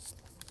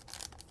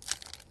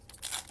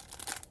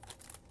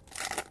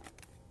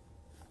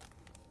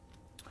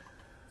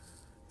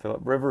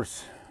 Phillip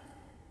Rivers,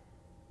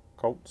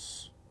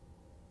 Colts.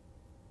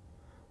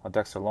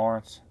 Dexter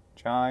Lawrence,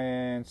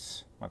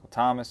 Giants. Michael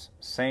Thomas,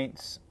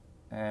 Saints.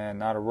 And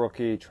not a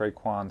rookie,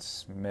 Traquan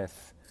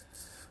Smith.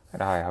 I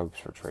had high hopes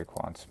for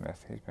Traquan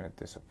Smith. He's been a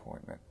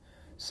disappointment.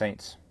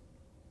 Saints.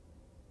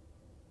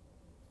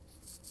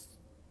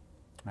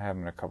 I have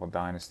him in a couple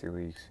dynasty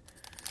leagues.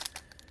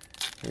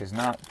 He has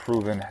not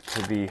proven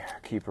to be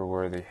keeper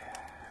worthy.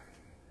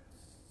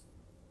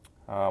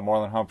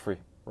 Marlon Humphrey,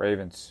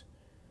 Ravens.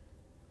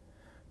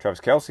 Travis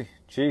Kelce,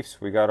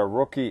 Chiefs. We got a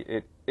rookie.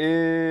 It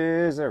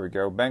is, there we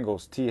go,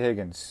 Bengals, T.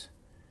 Higgins.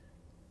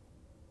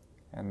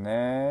 And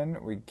then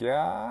we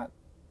got,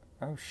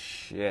 oh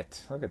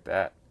shit, look at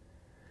that.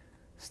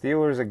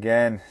 Steelers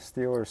again.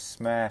 Steelers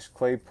smash.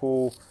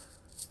 Claypool,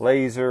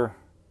 laser,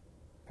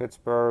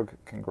 Pittsburgh.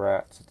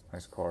 Congrats. It's a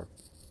nice card.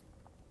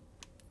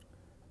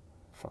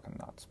 Fucking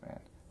nuts, man.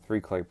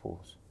 3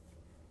 Claypools.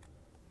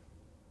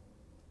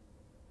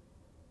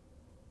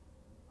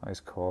 Nice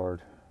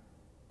card.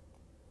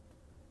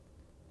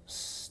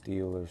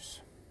 Steelers.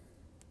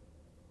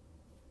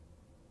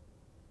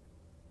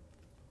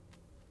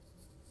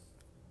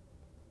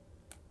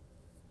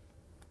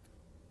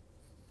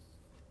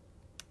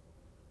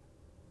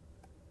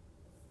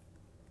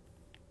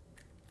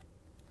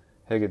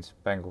 Higgins,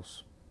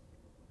 Bengals.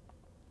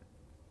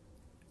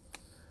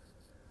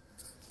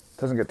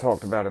 Doesn't get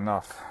talked about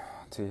enough.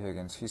 T.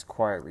 Higgins, he's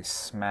quietly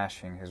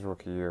smashing his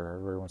rookie year.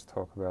 Everybody wants to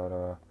talk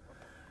about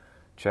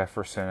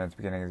Jefferson at the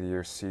beginning of the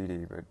year,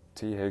 CD, but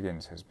T.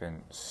 Higgins has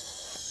been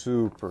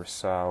super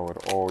solid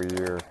all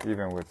year,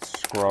 even with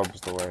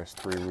scrubs the last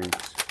 3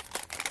 weeks.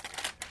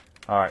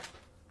 All right,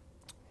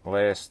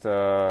 last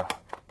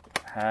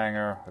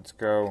hanger. Let's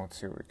go. Let's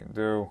see what we can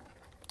do.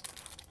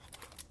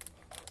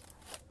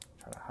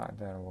 Try to hide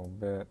that a little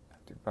bit.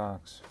 Empty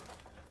box.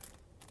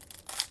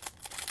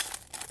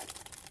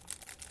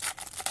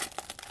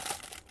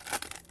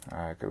 All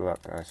right, good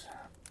luck, guys.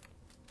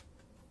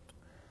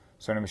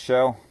 Sonny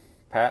Michel,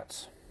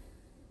 Pats.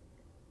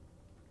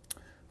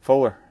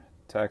 Fuller,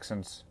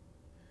 Texans.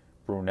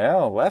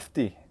 Brunell,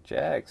 lefty,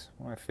 Jags.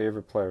 One of my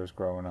favorite players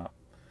growing up.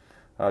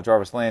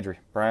 Jarvis Landry,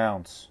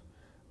 Browns.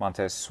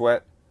 Montez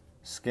Sweat,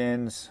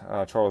 Skins.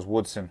 Charles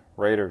Woodson,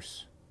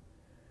 Raiders.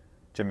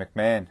 Jim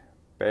McMahon,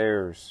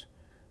 Bears.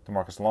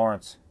 DeMarcus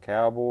Lawrence,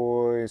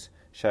 Cowboys.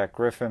 Shaq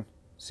Griffin,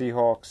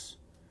 Seahawks.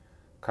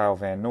 Kyle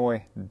Van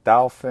Noy,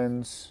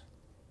 Dolphins.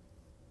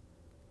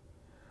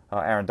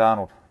 Aaron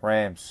Donald,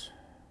 Rams.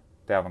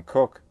 Dalvin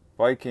Cook,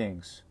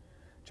 Vikings.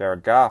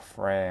 Jared Goff,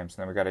 Rams.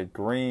 And then we got a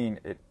green.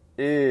 It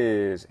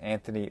is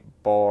Anthony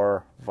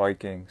Barr,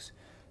 Vikings.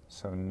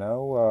 So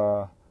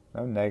no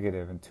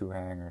negative in 2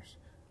 hangers.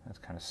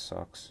 That kind of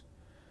sucks.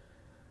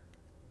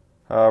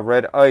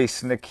 Red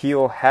Ice,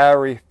 N'Keal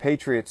Harry,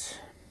 Patriots.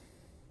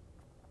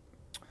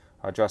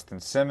 Justin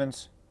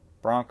Simmons,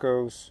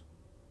 Broncos.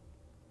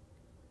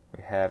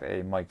 We have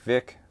a Mike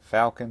Vick,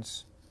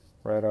 Falcons,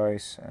 Red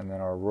Ice. And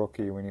then our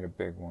rookie, we need a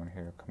big one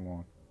here. Come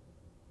on.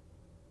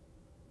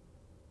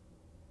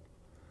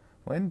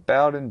 Lynn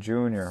Bowden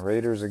Jr.,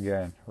 Raiders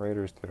again.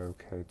 Raiders did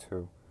okay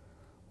too.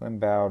 Lynn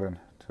Bowden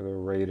to the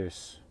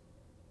Raiders.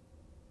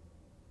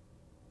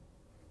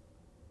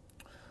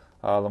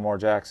 Lamar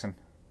Jackson,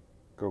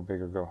 go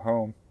big or go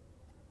home.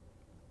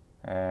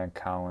 And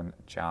Colin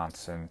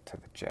Johnson to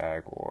the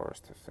Jaguars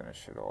to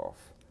finish it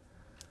off.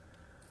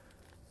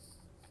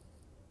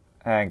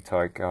 Hang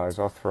tight, guys.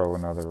 I'll throw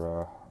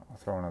another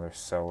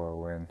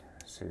solo in.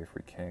 See if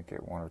we can't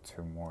get 1 or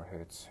 2 more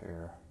hits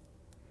here.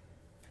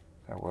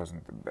 That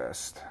wasn't the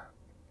best.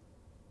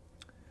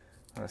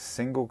 A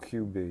single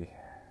QB.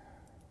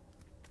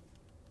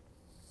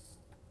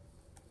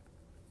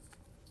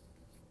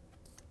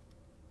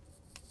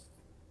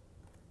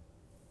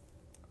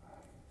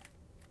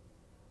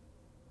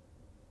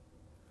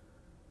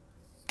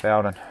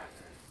 Bowden.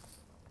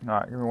 All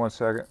right, give me 1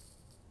 second.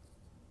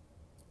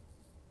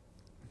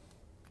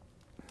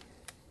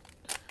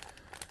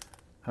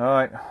 All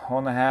right,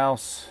 on the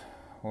house.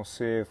 We'll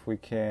see if we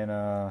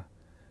can't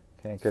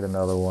get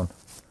another one.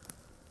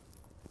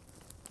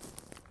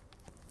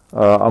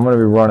 I'm going to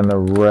be running the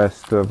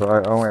rest of...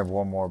 I only have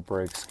 1 more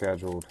break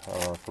scheduled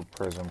for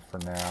Prizm for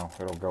now.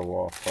 It'll go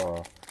off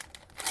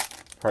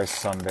probably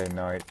Sunday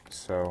night.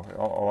 So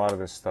a lot of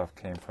this stuff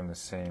came from the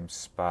same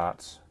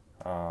spots.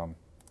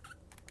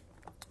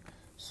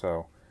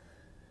 So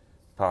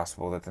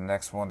possible that the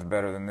next one's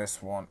better than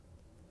this one.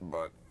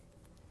 But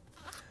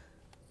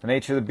the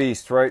nature of the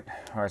beast, right?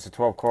 All right, so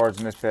 12 cards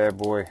in this bad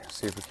boy.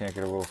 See if we can't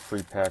get a little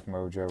free pack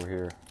mojo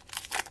here.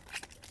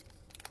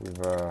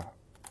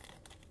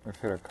 We've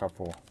hit a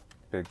couple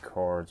big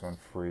cards on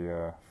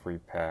free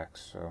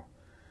packs. So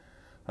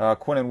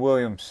Quinnen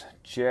Williams,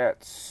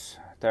 Jets.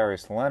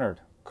 Darius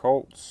Leonard,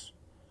 Colts.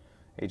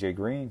 AJ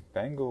Green,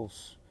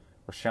 Bengals.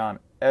 Rashaan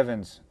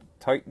Evans,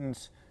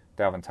 Titans.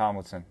 Dalvin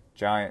Tomlinson,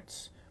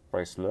 Giants.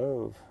 Bryce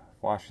Love,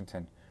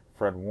 Washington.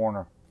 Fred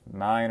Warner,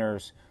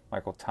 Niners.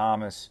 Michael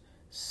Thomas,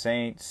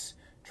 Saints.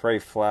 Trey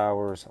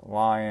Flowers,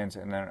 Lions.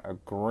 And then a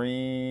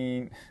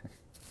green...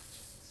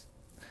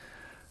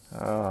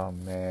 Oh,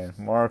 man.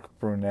 Mark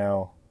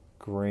Brunell,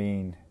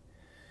 green.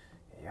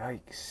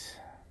 Yikes.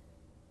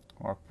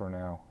 Mark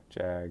Brunell,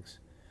 Jags.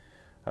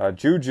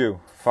 Juju,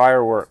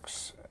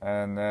 Fireworks.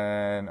 And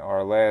then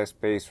our last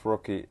base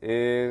rookie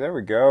is, there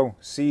we go,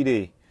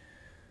 CD.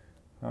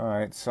 All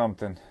right,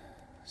 something.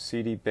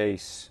 CD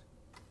base.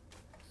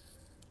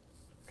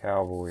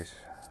 Cowboys.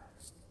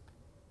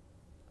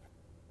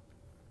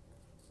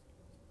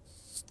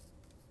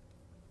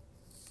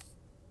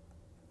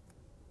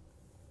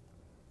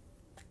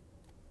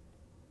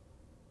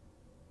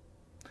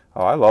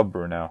 Oh, I love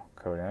Brunell,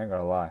 Cody. I ain't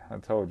gonna lie. I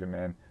told you,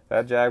 man.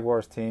 That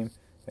Jaguars team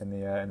in the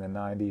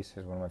 90s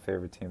is one of my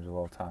favorite teams of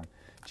all time.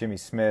 Jimmy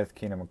Smith,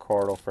 Keenan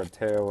McCardle, Fred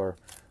Taylor.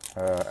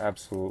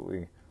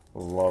 Absolutely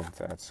loved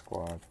that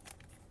squad.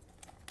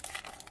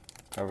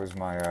 That was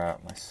my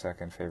my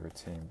second favorite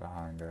team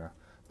behind the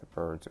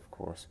Birds, of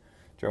course.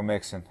 Joe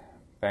Mixon,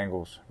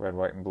 Bengals, red,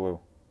 white, and blue.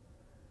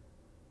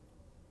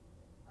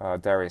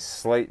 Darius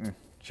Slayton,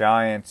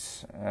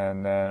 Giants,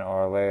 and then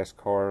our last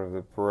card of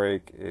the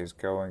break is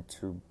going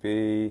to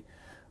be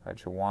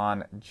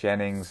Juwan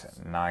Jennings,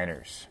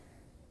 Niners.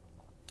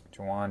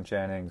 Juwan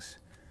Jennings,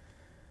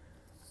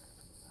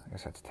 I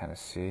guess that's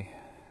Tennessee.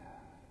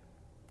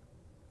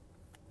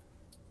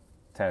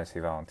 Tennessee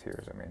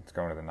Volunteers, I mean, it's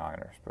going to the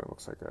Niners, but it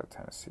looks like a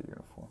Tennessee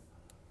uniform.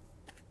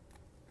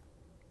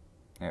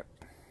 Yep.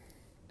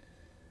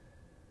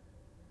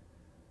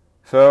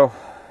 So,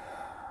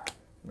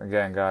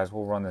 again, guys,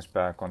 we'll run this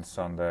back on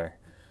Sunday.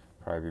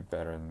 Probably be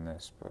better than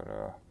this,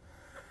 but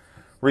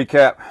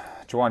recap: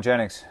 Juwan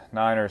Jennings,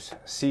 Niners.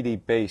 CD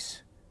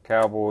base,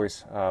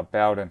 Cowboys.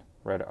 Bowden,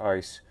 red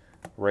ice.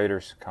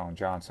 Raiders, Colin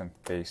Johnson,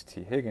 base.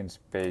 T. Higgins,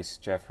 base.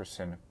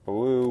 Jefferson,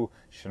 blue.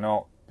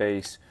 Chenault,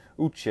 base.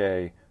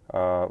 Uche,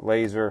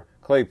 laser.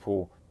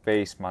 Claypool,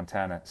 base.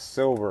 Montana,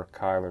 silver.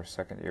 Kyler,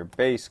 second-year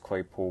base.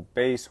 Claypool,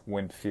 base.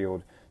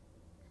 Winfield.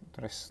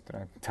 Did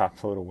I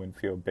top load a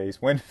Winfield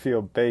base?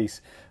 Winfield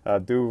base.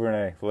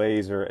 Duvernay,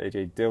 laser.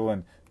 AJ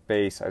Dillon,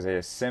 base.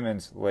 Isaiah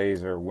Simmons,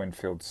 laser.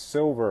 Winfield,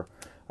 silver.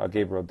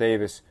 Gabriel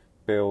Davis,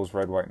 Bills,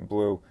 red, white, and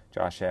blue.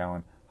 Josh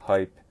Allen,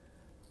 hype.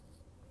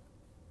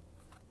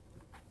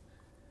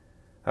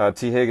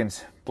 T.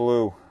 Higgins,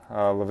 blue.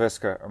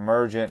 LaVisca,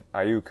 emergent.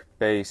 Ayuk,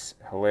 base.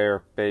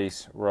 Hilaire,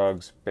 base.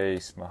 Ruggs,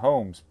 base.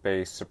 Mahomes,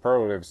 base.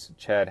 Superlatives,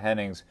 Chad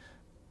Hennings,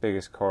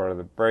 biggest card of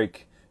the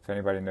break. If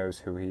anybody knows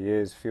who he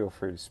is, feel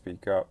free to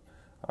speak up.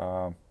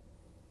 Got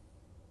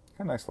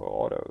a nice little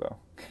auto, though.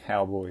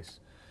 Cowboys.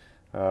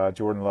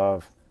 Jordan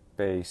Love,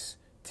 base.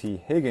 T.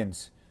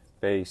 Higgins,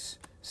 base.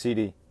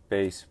 CD,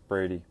 base.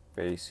 Brady,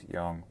 base.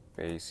 Young,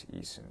 base.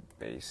 Eason,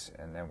 base.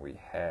 And then we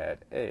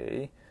had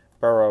a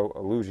Burrow,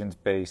 Illusions,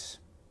 base.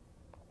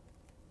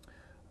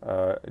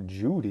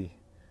 Judy,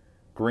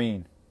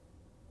 green,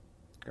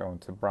 going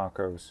to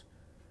Broncos.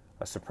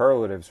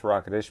 Superlatives,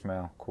 Rocket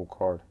Ishmael, cool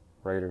card.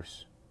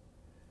 Raiders.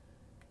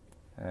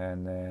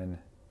 And then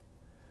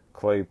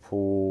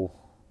Claypool,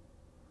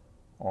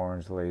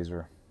 Orange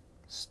Laser,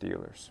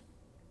 Steelers.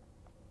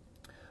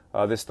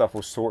 This stuff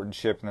will sort and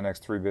ship in the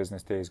next 3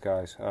 business days,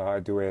 guys.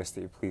 I do ask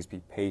that you please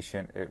be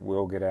patient. It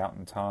will get out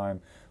in time.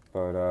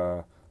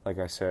 But like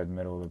I said,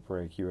 middle of the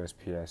break,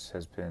 USPS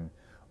has been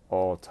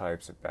all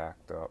types of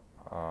backed up.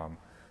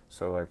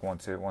 So like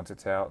once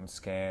it's out and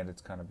scanned,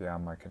 it's kind of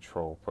beyond my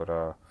control. But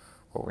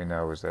what we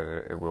know is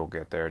that it will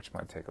get there. It just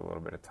might take a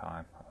little bit of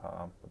time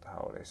with the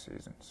holiday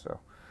season. So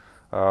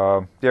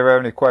if you ever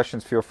have any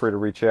questions, feel free to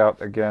reach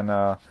out. Again,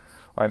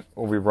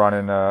 we'll be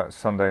running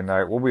Sunday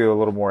night. We'll be a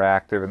little more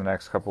active in the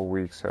next couple of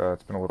weeks.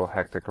 It's been a little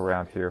hectic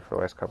around here for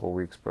the last couple of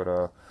weeks, but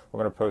we're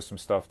going to post some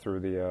stuff through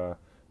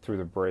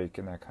the break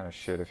and that kind of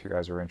shit if you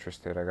guys are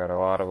interested. I got a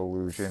lot of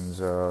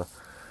illusions.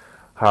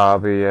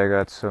 Hobby, I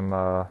got some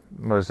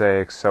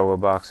mosaic solo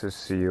boxes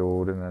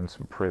sealed, and then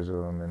some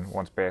Prizm, and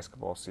once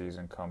basketball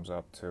season comes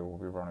up too, we'll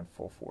be running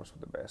full force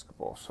with the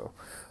basketball. So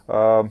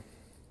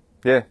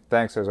yeah,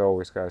 thanks as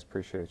always, guys.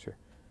 Appreciate you.